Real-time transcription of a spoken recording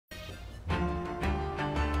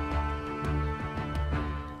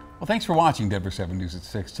thanks for watching Denver 7 News at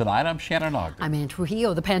 6 tonight. I'm Shannon Ogden. I'm Ann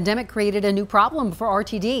Trujillo. The pandemic created a new problem for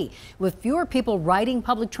RTD. With fewer people riding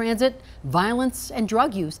public transit, violence and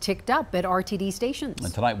drug use ticked up at RTD stations.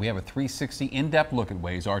 And tonight we have a 360 in-depth look at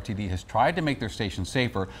ways RTD has tried to make their stations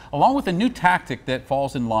safer, along with a new tactic that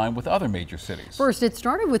falls in line with other major cities. First, it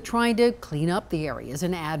started with trying to clean up the areas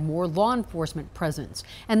and add more law enforcement presence.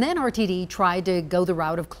 And then RTD tried to go the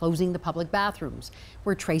route of closing the public bathrooms,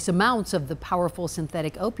 where trace amounts of the powerful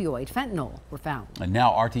synthetic opioid fentanyl were found. And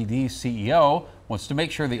now RTD's CEO wants to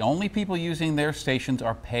make sure the only people using their stations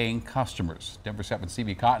are paying customers. Denver 7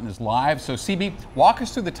 CB Cotton is live. So CB, walk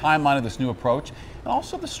us through the timeline of this new approach and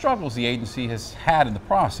also the struggles the agency has had in the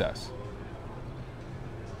process.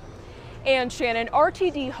 And Shannon,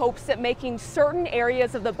 RTD hopes that making certain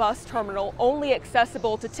areas of the bus terminal only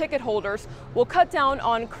accessible to ticket holders will cut down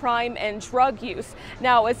on crime and drug use.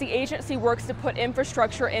 Now, as the agency works to put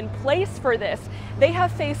infrastructure in place for this, they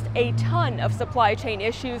have faced a ton of supply chain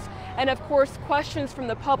issues and, of course, questions from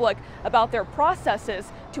the public about their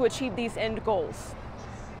processes to achieve these end goals.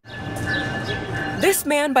 This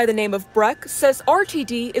man by the name of Breck says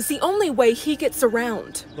RTD is the only way he gets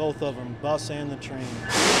around. Both of them, bus and the train.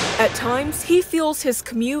 At times, he feels his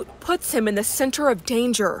commute puts him in the center of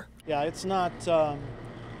danger. Yeah, it's not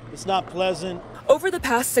pleasant. Over the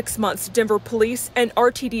past 6 months, Denver police and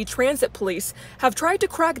RTD Transit Police have tried to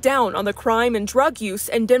crack down on the crime and drug use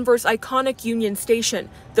in Denver's iconic Union Station.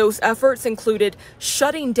 Those efforts included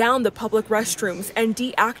shutting down the public restrooms and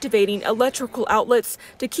deactivating electrical outlets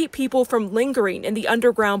to keep people from lingering in the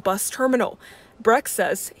underground bus terminal. Breck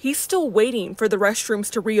says he's still waiting for the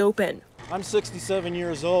restrooms to reopen. I'm 67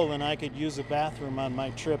 years old and I could use a bathroom on my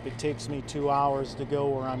trip. It takes me 2 hours to go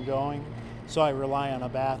where I'm going, so I rely on a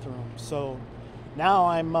bathroom. So now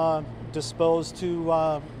I'm disposed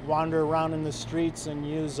to wander around in the streets and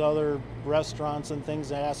use other restaurants and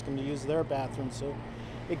things. I ask them to use their bathrooms, so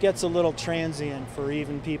it gets a little transient for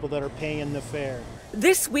even people that are paying the fare.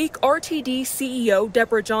 This week, RTD CEO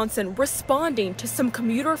Deborah Johnson responding to some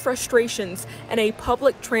commuter frustrations in a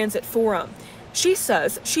public transit forum. She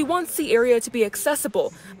says she wants the area to be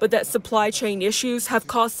accessible, but that supply chain issues have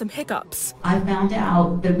caused some hiccups. I found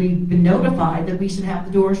out that we've been notified that we should have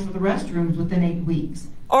the doors for the restrooms within 8 weeks.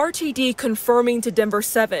 RTD confirming to Denver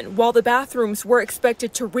 7, while the bathrooms were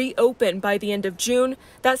expected to reopen by the end of June,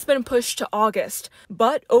 that's been pushed to August.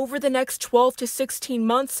 But over the next 12 to 16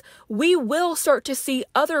 months, we will start to see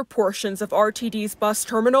other portions of RTD's bus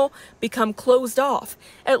terminal become closed off,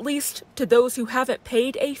 at least to those who haven't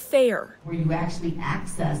paid a fare. Where you actually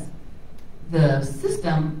access the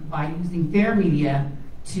system by using fare media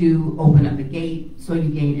to open up the gate so you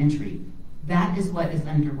gain entry. That is what is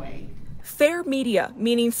underway. Fare media,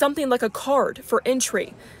 meaning something like a card for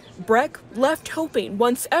entry. Breck left hoping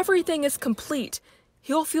once everything is complete,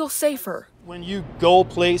 he'll feel safer. When you go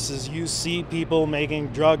places, you see people making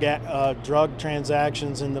drug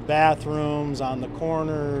transactions in the bathrooms, on the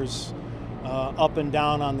corners, up and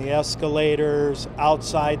down on the escalators,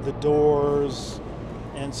 outside the doors.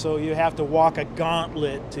 And so you have to walk a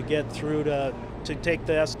gauntlet to get through to take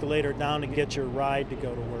the escalator down to get your ride to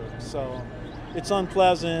go to work. So it's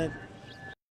unpleasant.